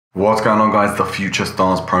What's going on, guys? The Future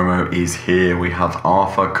Stars promo is here. We have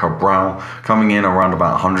Arthur Cabral coming in around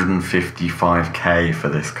about 155k for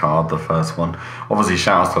this card, the first one. Obviously,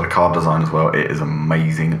 shout outs to the card design as well. It is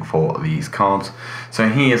amazing for these cards. So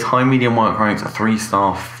he is high medium work rate,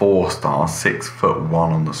 3-star, 4-star, 6'1"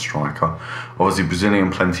 on the striker. Obviously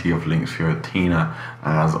Brazilian, plenty of links, Fiorentina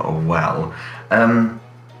as well.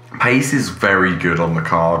 Pace is very good on the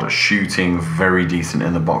card, shooting very decent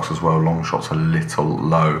in the box as well, long shots a little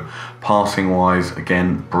low. Passing wise,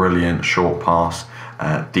 again, brilliant short pass,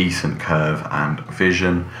 decent curve and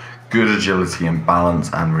vision, good agility and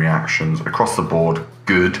balance and reactions across the board,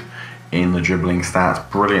 good in the dribbling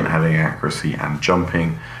stats, brilliant heading accuracy and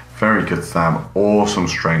jumping, very good stab, awesome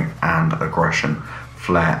strength and aggression,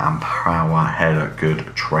 flair and power, header,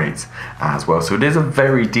 good traits as well. So it is a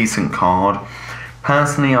very decent card.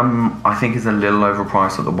 Personally, I think he's a little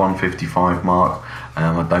overpriced at the 155 mark.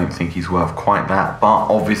 I don't think he's worth quite that, but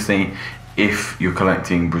obviously if you're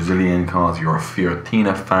collecting Brazilian cards, you're a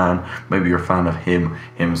Fiorentina fan, maybe you're a fan of him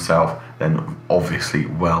himself, then obviously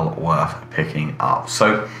well worth picking up.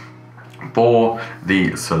 So for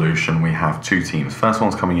the solution, we have two teams. First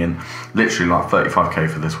one's coming in literally like 35k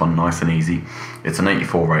for this one, nice and easy. It's an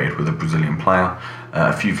 84 rated with a Brazilian player.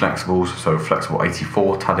 A few flexibles, so flexible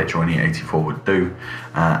 84, Tadic or any 84 would do,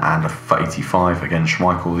 and a 85, again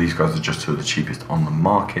Schmeichel. These guys are just two of the cheapest on the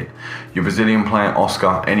market. Your Brazilian player,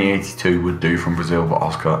 Oscar, any 82 would do from Brazil, but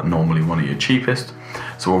Oscar normally one of your cheapest.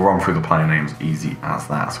 So we'll run through the player names easy as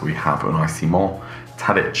that. So we have Unai Simon,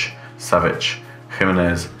 Tadic, Savic,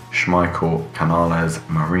 Jimenez, Schmeichel, Canales,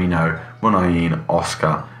 Marino, Munayin,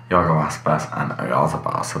 Oscar, Iago Aspas and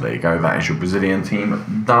Oyarzabal. So there you go, that is your Brazilian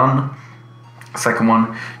team done. Second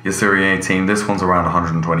one, your Serie A team. This one's around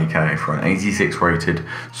 120k for an 86 rated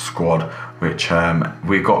squad, which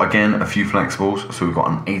we've got again a few flexibles. So we've got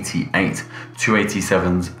an 88, two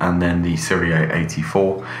 87s, and then the Serie A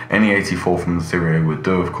 84. Any 84 from the Serie A would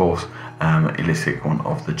do, of course. Illicit, one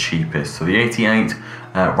of the cheapest. So the 88,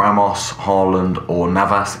 Ramos, Haaland or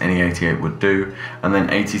Navas, any 88 would do. And then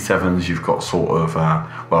 87s, you've got sort of,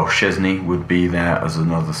 well, Szczesny would be there as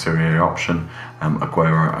another Serie A option.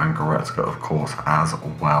 Aguero and Goretzka, of course, as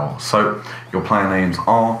well. So your player names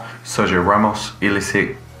are Sergio Ramos,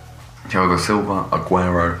 Illicit, Thiago Silva,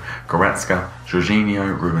 Aguero, Goretzka,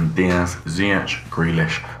 Jorginho, Ruben Diaz, Ziyech,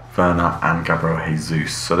 Grealish, Werner and Gabriel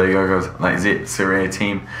Jesus. So there you go, guys. That is it. Serie A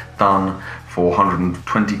team done for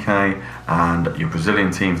 120k, and your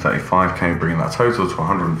Brazilian team 35k, bringing that total to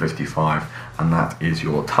 155. And that is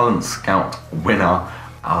your Talent Scout winner,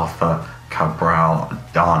 Arthur Cabral,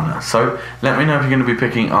 done. So let me know if you're going to be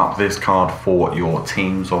picking up this card for your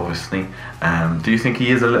teams, obviously. Do you think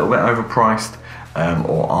he is a little bit overpriced?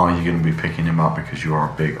 Or are you going to be picking him up because you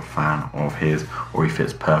are a big fan of his, or he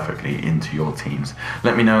fits perfectly into your teams?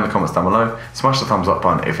 Let me know in the comments down below. Smash the thumbs up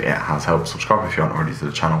button if it has helped. Subscribe if you aren't already to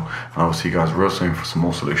the channel. And I will see you guys real soon for some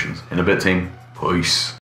more solutions. In a bit, team. Peace.